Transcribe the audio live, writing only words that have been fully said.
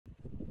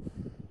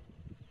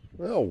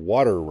Well,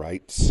 water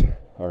rights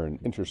are an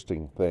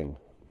interesting thing.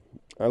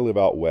 I live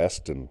out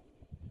west, and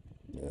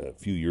a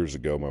few years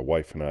ago, my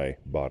wife and I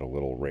bought a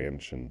little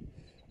ranch, and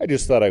I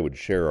just thought I would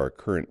share our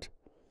current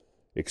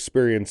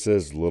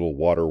experiences, the little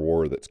water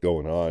war that's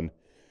going on,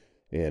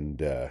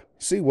 and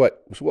see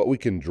what we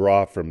can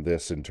draw from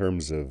this in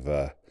terms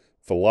of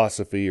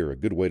philosophy or a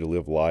good way to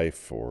live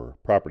life or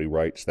property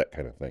rights, that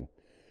kind of thing.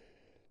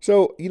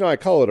 So, I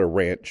call it a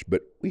ranch,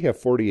 but we have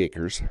 40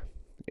 acres,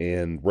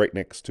 and right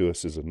next to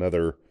us is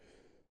another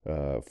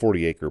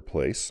 40-acre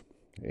place.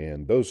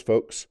 And those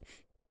folks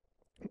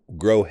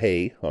grow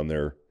hay on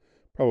their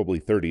probably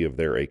 30 of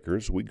their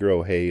acres. We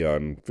grow hay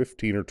on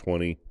 15 or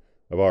 20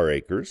 of our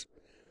acres.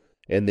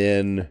 And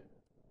then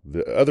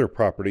the other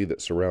property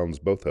that surrounds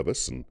both of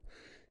us and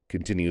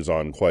continues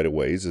on quite a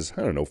ways is,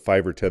 I don't know,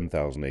 5 or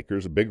 10,000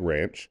 acres, a big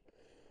ranch.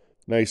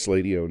 Nice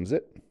lady owns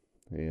it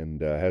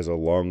and has a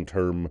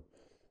long-term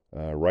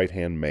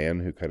right-hand man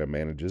who kind of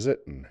manages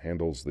it and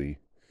handles the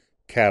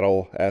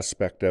cattle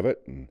aspect of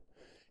it.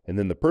 And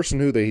then the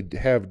person who they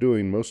have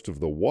doing most of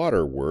the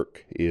water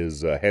work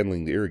is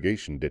handling the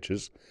irrigation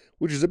ditches,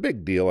 which is a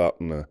big deal out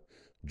in the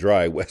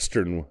dry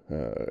western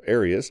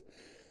areas.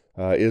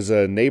 Is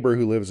a neighbor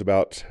who lives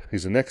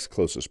he's the next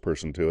closest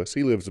person to us.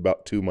 He lives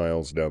about 2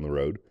 miles down the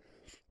road.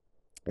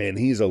 And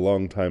he's a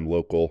longtime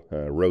local.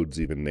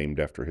 Road's even named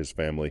after his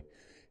family.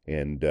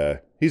 And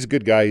he's a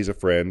good guy. He's a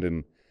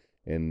friend.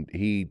 And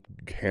he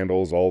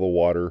handles all the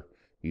water.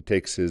 He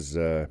takes his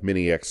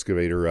mini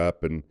excavator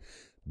up and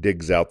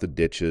digs out the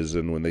ditches,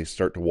 and when they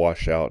start to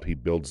wash out, he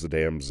builds the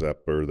dams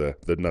up, or the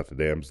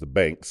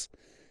banks,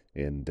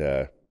 and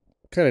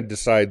kind of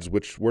decides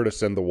where to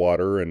send the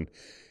water. And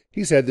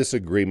he's had this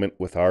agreement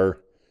with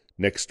our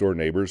next door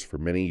neighbors for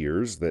many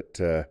years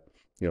that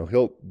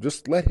he'll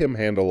just let him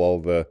handle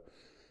all the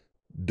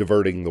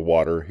diverting the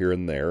water here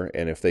and there,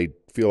 and if they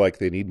feel like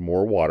they need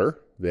more water,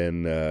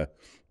 then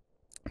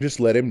just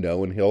let him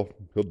know, and he'll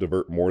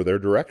divert more their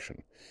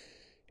direction.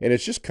 And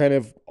it's just kind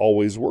of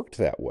always worked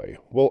that way.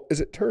 Well,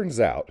 as it turns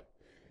out,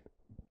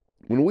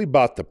 when we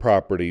bought the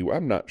property,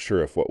 I'm not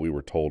sure if what we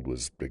were told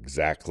was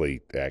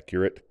exactly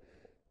accurate.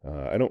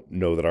 I don't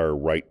know that our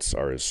rights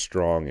are as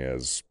strong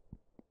as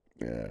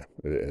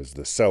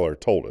the seller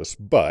told us,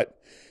 but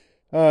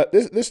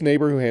this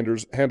neighbor who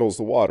handles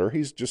the water,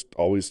 he's just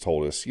always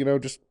told us,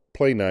 just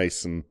play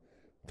nice and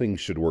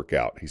things should work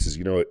out. He says,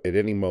 at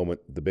any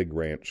moment, the big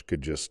ranch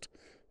could just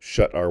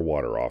shut our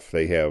water off.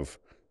 They have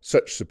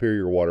such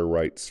superior water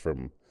rights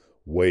from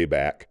way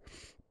back.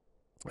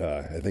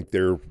 I think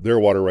their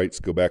water rights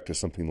go back to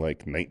something like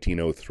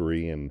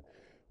 1903, and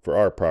for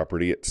our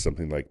property, it's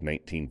something like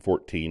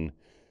 1914.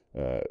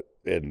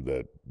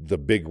 And the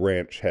big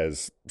ranch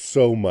has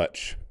so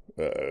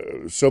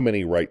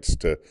many rights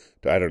to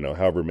I don't know,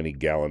 however many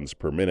gallons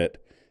per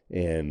minute.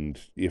 And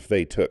if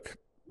they took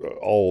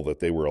all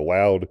that they were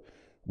allowed,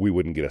 we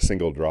wouldn't get a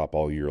single drop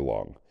all year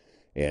long.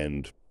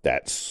 And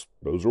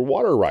those are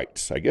water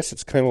rights. I guess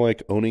it's kind of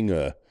like owning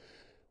a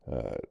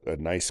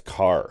nice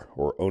car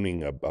or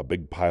owning a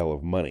big pile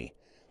of money.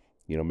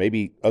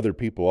 Maybe other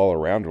people all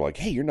around are like,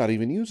 hey, you're not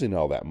even using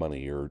all that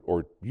money,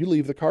 or you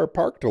leave the car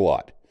parked a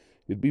lot.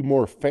 It'd be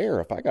more fair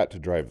if I got to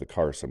drive the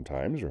car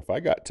sometimes, or if I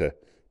got to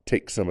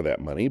take some of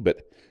that money.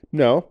 But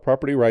no,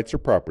 property rights are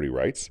property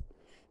rights.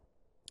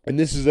 And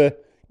this is a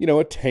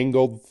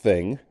tangled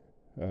thing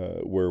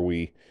where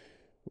we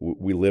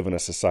live in a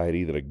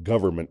society that a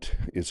government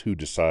is who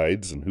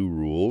decides and who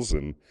rules,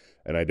 and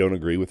I don't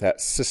agree with that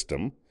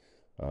system.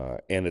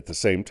 And at the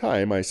same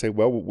time, I say,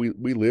 well,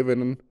 we live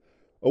in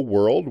a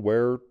world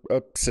where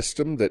a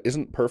system that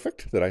isn't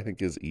perfect, that I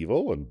think is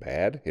evil and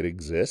bad, it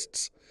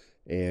exists.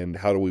 And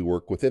how do we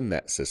work within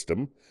that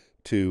system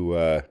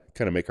to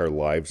kind of make our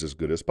lives as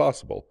good as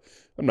possible?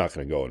 I'm not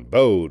going to go and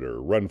vote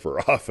or run for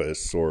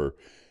office or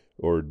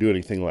do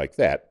anything like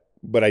that,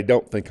 but I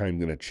don't think I'm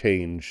going to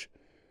change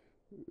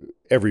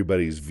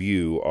everybody's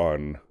view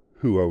on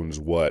who owns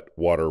what,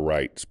 water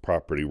rights,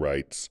 property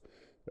rights.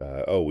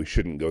 We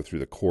shouldn't go through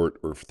the court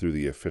or through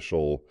the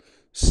official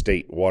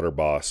state water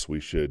boss.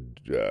 We should,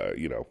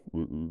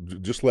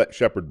 just let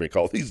Shepard make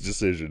all these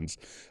decisions.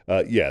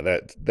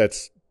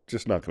 That's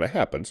just not going to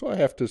happen. So I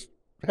have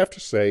to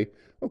say,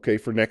 okay,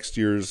 for next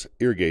year's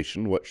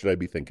irrigation, what should I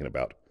be thinking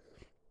about?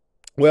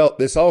 Well,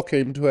 this all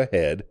came to a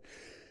head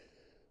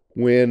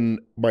when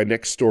my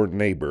next door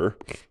neighbors,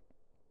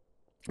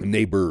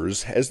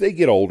 as they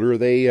get older,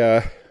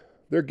 they're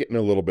getting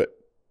a little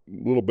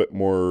bit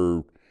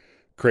more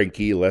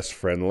cranky, less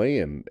friendly,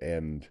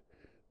 and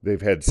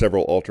they've had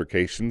several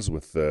altercations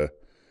with the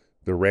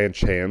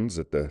ranch hands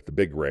at the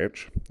big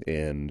ranch,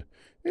 and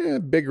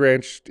big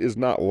ranch is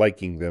not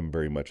liking them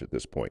very much at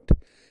this point,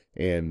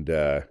 and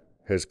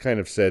has kind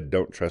of said,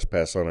 don't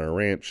trespass on our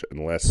ranch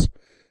unless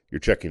you're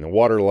checking the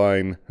water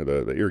line,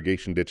 the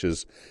irrigation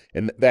ditches,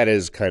 and that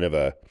is kind of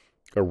a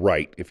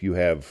right. If you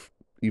have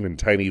even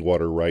tiny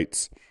water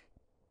rights,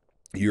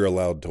 you're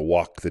allowed to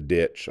walk the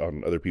ditch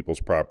on other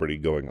people's property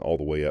going all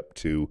the way up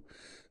to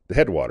the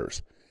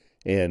headwaters.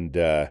 And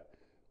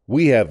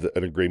we have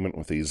an agreement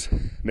with these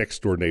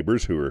next door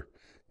neighbors who are,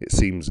 it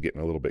seems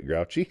getting a little bit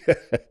grouchy.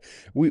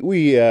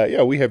 We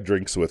have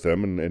drinks with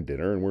them and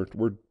dinner, and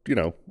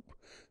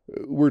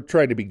we're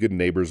trying to be good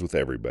neighbors with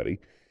everybody.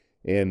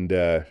 And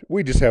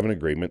we just have an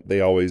agreement.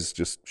 They always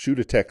just shoot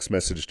a text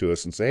message to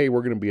us and say, hey,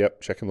 we're going to be up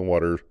checking the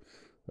water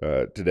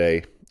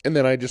today. And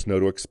then I just know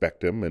to expect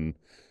them. And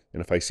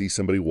if I see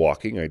somebody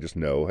walking, I just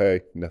know,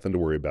 hey, nothing to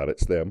worry about.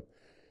 It's them.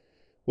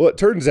 Well, it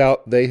turns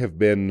out they have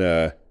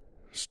been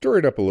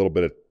stirring up a little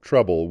bit of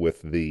trouble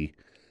with the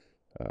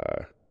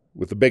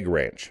big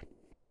ranch.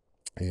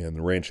 And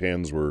the ranch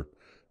hands were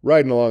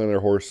riding along on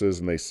their horses,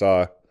 and they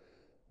saw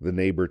the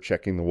neighbor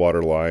checking the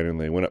water line, and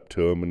they went up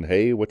to him and,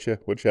 hey, what you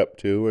up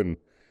to?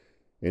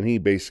 And he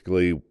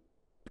basically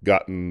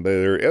gotten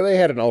there. They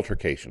had an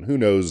altercation. Who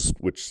knows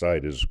which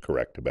side is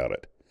correct about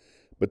it?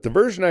 But the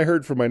version I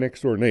heard from my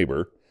next door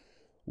neighbor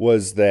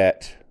was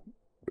that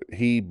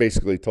he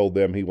basically told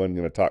them he wasn't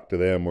going to talk to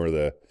them or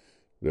the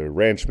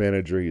ranch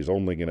manager. He's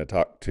only going to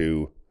talk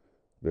to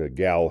the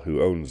gal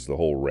who owns the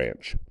whole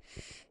ranch.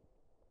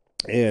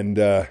 And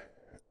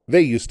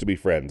they used to be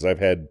friends. I've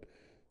had,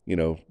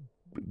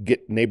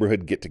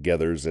 neighborhood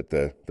get-togethers at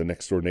the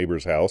next door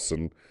neighbor's house,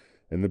 and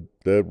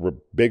the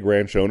big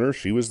ranch owner,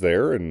 she was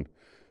there, and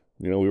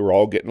we were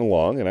all getting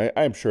along. And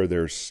I'm sure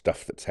there's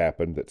stuff that's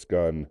happened that's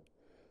gone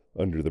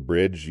under the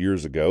bridge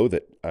years ago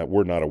that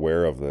we're not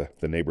aware of,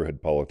 the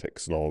neighborhood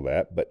politics and all of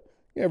that. But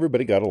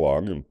everybody got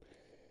along, and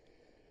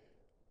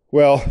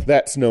well,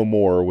 that's no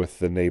more with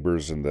the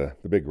neighbors and the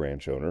big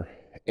ranch owner.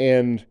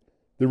 And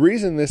the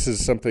reason this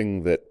is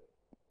something that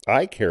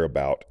I care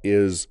about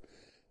is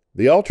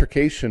the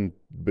altercation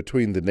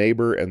between the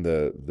neighbor and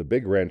the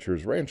big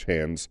rancher's ranch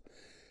hands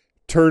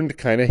turned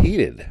kind of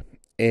heated.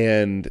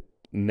 And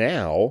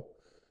now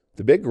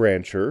the big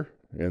rancher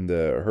and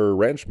her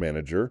ranch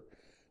manager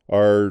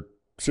are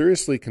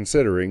seriously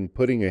considering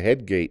putting a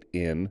head gate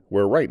in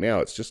where right now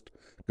it's just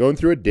going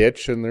through a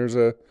ditch, and there's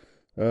an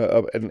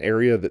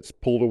area that's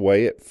pulled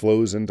away. It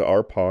flows into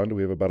our pond.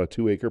 We have about a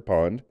 2-acre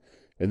pond,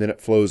 and then it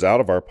flows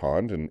out of our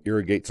pond and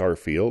irrigates our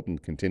field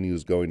and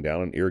continues going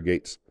down and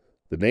irrigates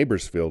the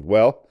neighbor's field.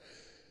 Well,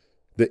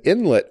 the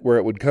inlet where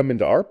it would come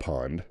into our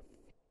pond,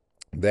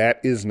 that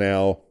is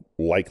now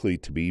likely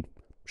to be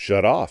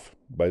shut off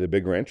by the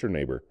big rancher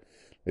neighbor.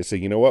 They say,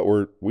 you know what,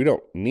 we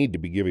don't need to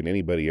be giving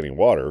anybody any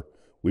water.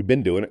 We've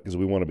been doing it because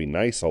we want to be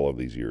nice all of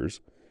these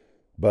years.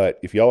 But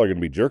if y'all are going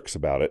to be jerks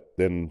about it,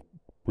 then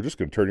we're just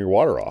going to turn your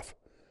water off.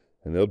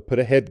 And they'll put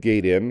a head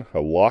gate in,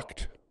 a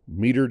locked,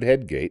 metered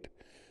head gate.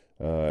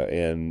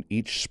 And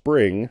each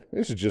spring,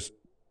 this is just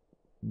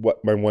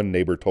what my one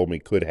neighbor told me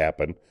could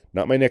happen.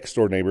 Not my next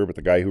door neighbor, but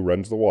the guy who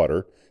runs the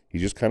water.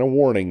 He's just kind of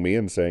warning me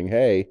and saying,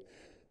 hey,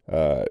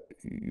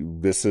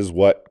 this is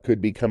what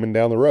could be coming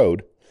down the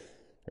road,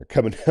 or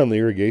coming down the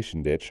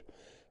irrigation ditch.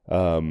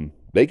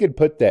 They could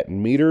put that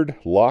metered,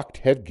 locked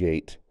head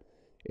gate,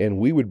 and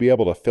we would be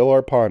able to fill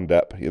our pond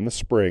up in the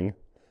spring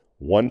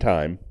one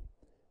time,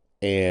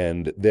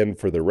 and then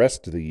for the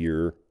rest of the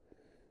year,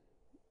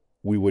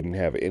 we wouldn't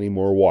have any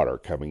more water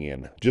coming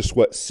in. Just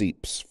what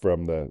seeps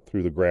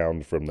through the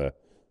ground from the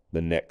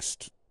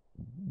next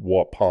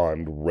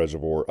pond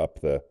reservoir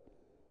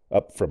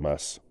up from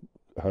us,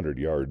 100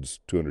 yards,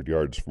 200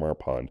 yards from our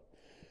pond.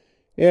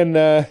 And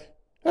that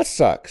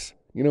sucks.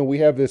 We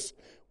have this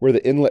where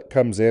the inlet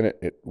comes in,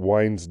 it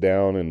winds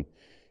down,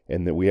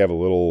 and that we have a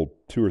little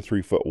 2 or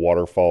 3 foot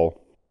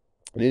waterfall.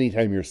 And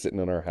anytime you're sitting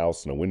in our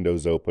house and a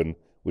window's open,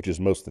 which is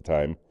most of the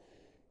time,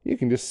 you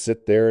can just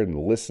sit there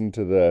and listen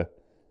to the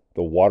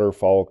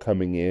waterfall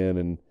coming in,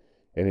 and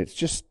it's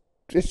just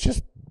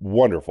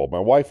wonderful. My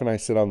wife and I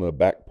sit on the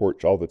back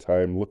porch all the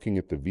time looking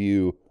at the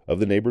view of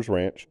the neighbor's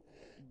ranch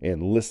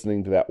and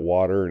listening to that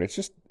water, and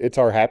it's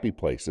our happy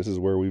place. This is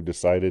where we've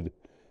decided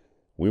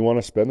we want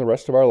to spend the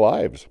rest of our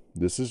lives.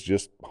 This is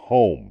just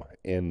home,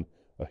 and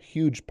a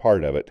huge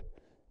part of it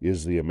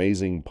is the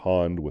amazing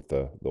pond with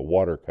the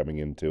water coming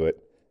into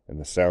it and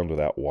the sound of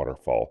that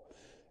waterfall.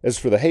 As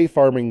for the hay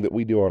farming that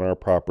we do on our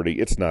property,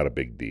 it's not a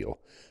big deal.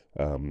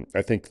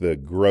 I think the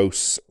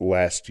gross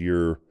last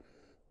year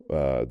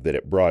that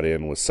it brought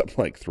in was something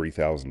like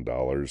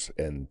 $3,000,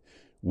 and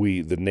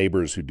the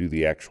neighbors who do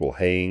the actual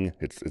haying,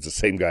 it's the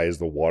same guy as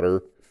the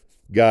water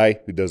guy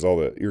who does all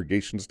the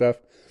irrigation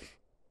stuff.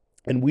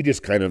 And we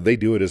just they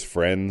do it as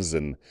friends,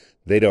 and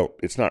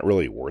it's not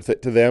really worth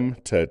it to them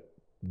to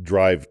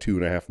drive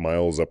 2.5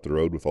 miles up the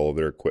road with all of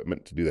their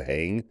equipment to do the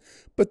haying.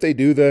 But they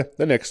do the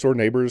next door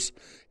neighbor's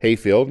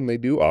hayfield, and they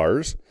do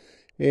ours.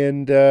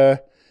 And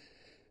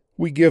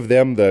we give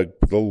them the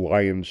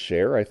lion's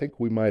share. I think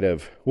we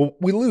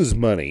we lose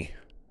money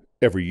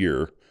every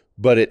year,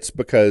 but it's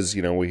because,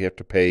 we have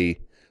to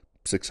pay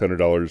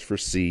 $600 for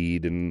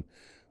seed. And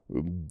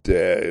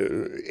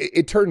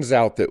it turns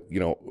out that,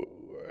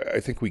 I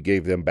think we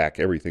gave them back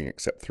everything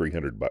except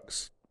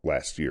 $300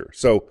 last year.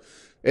 So,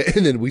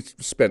 and then we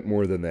spent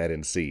more than that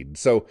in seed.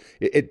 So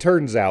it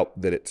turns out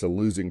that it's a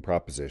losing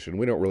proposition.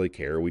 We don't really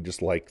care. We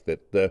just like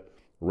that the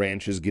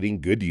ranch is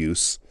getting good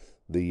use.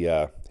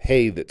 The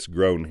hay that's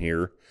grown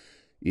here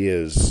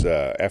is,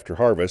 after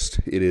harvest,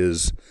 it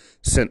is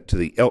sent to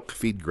the elk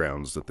feed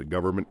grounds that the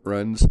government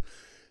runs.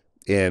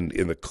 And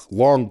in the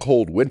long,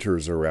 cold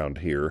winters around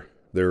here,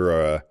 there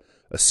are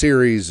a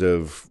series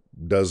of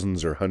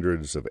dozens or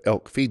hundreds of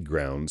elk feed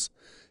grounds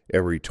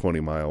every 20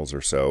 miles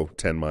or so,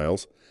 10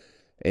 miles.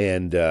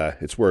 And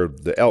it's where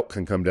the elk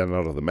can come down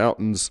out of the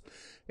mountains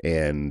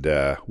and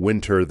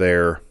winter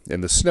there.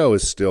 And the snow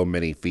is still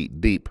many feet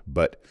deep,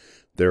 but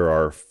there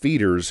are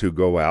feeders who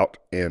go out,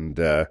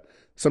 and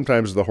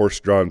sometimes the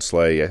horse-drawn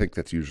sleigh, I think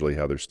that's usually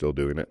how they're still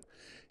doing it,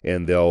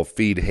 and they'll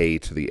feed hay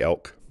to the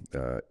elk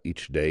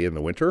each day in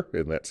the winter,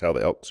 and that's how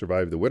the elk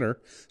survive the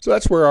winter. So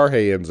that's where our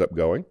hay ends up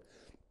going.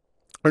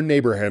 Our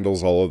neighbor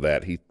handles all of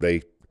that.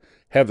 They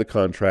have the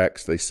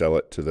contracts. They sell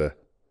it to the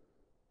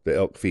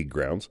elk feed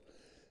grounds,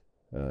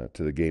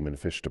 to the game and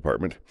fish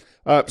department.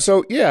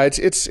 So yeah,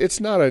 it's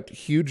not a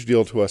huge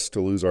deal to us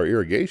to lose our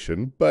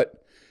irrigation, but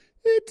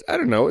I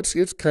don't know.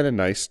 It's kind of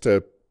nice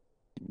to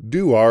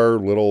do our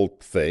little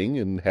thing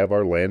and have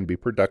our land be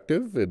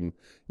productive, and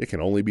it can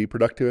only be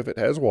productive if it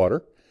has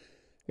water.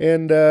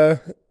 And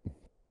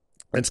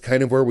that's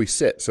kind of where we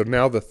sit. So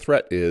now the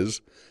threat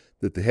is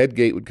that the head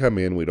gate would come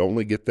in. We'd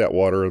only get that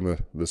water in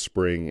the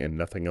spring and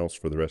nothing else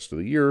for the rest of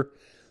the year.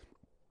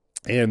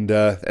 And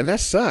that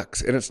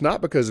sucks. And it's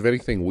not because of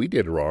anything we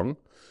did wrong.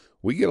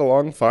 We get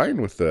along fine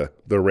with the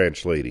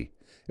ranch lady.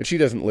 And she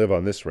doesn't live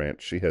on this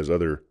ranch. She has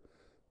other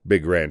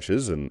big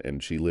ranches,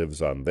 and she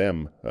lives on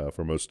them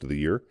for most of the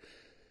year.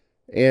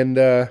 And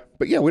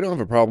but yeah, we don't have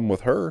a problem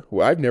with her.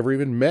 I've never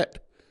even met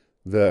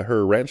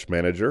her ranch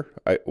manager.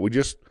 We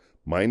just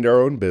mind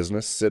our own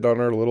business, sit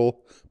on our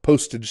little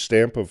postage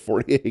stamp of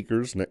 40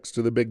 acres next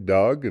to the big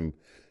dog,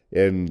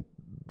 and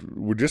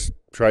we just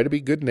try to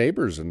be good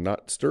neighbors and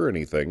not stir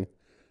anything.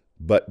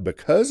 But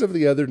because of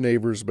the other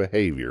neighbor's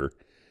behavior,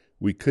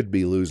 we could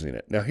be losing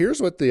it. Now,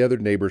 here's what the other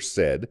neighbor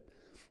said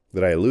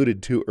that I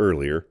alluded to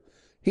earlier.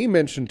 He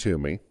mentioned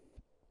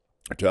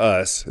to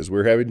us, as we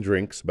were having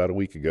drinks about a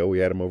week ago, we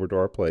had him over to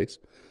our place,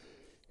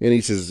 and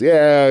he says,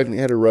 yeah, he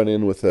had a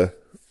run-in with the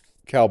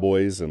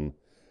cowboys, and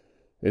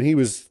he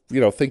was,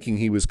 thinking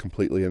he was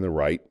completely in the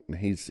right. And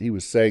he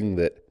was saying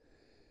that,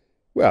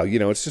 well,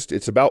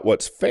 it's about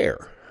what's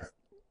fair.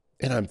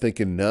 And I'm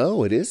thinking,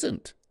 no, it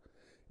isn't.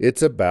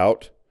 It's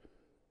about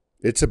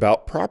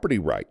property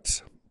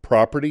rights.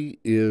 Property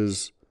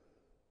is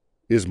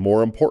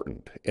more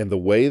important. And the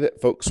way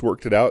that folks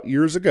worked it out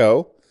years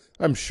ago,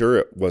 I'm sure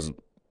it wasn't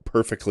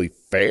perfectly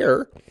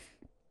fair.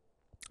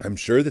 I'm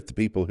sure that the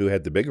people who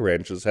had the big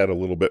ranches had a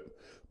little bit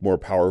more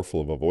powerful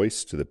of a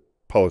voice to the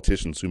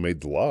politicians who made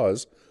the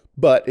laws,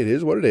 but it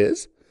is what it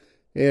is.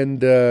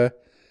 And it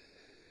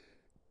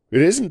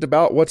isn't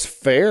about what's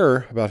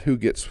fair about who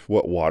gets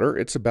what water.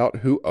 It's about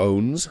who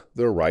owns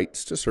the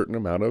rights to a certain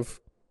amount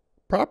of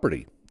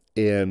property.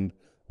 And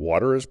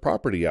water is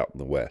property out in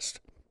the West.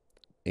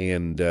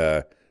 And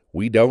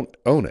we don't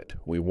own it.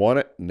 We want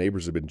it.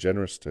 Neighbors have been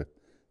generous to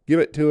give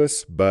it to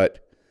us,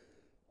 but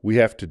we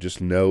have to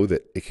just know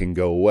that it can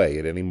go away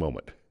at any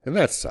moment. And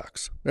that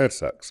sucks. That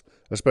sucks.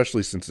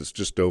 Especially since it's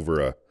just over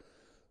a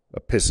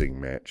pissing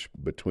match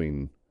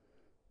between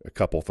a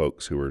couple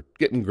folks who are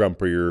getting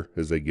grumpier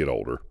as they get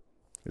older.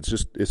 It's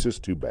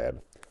just too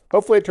bad.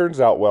 Hopefully it turns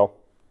out well.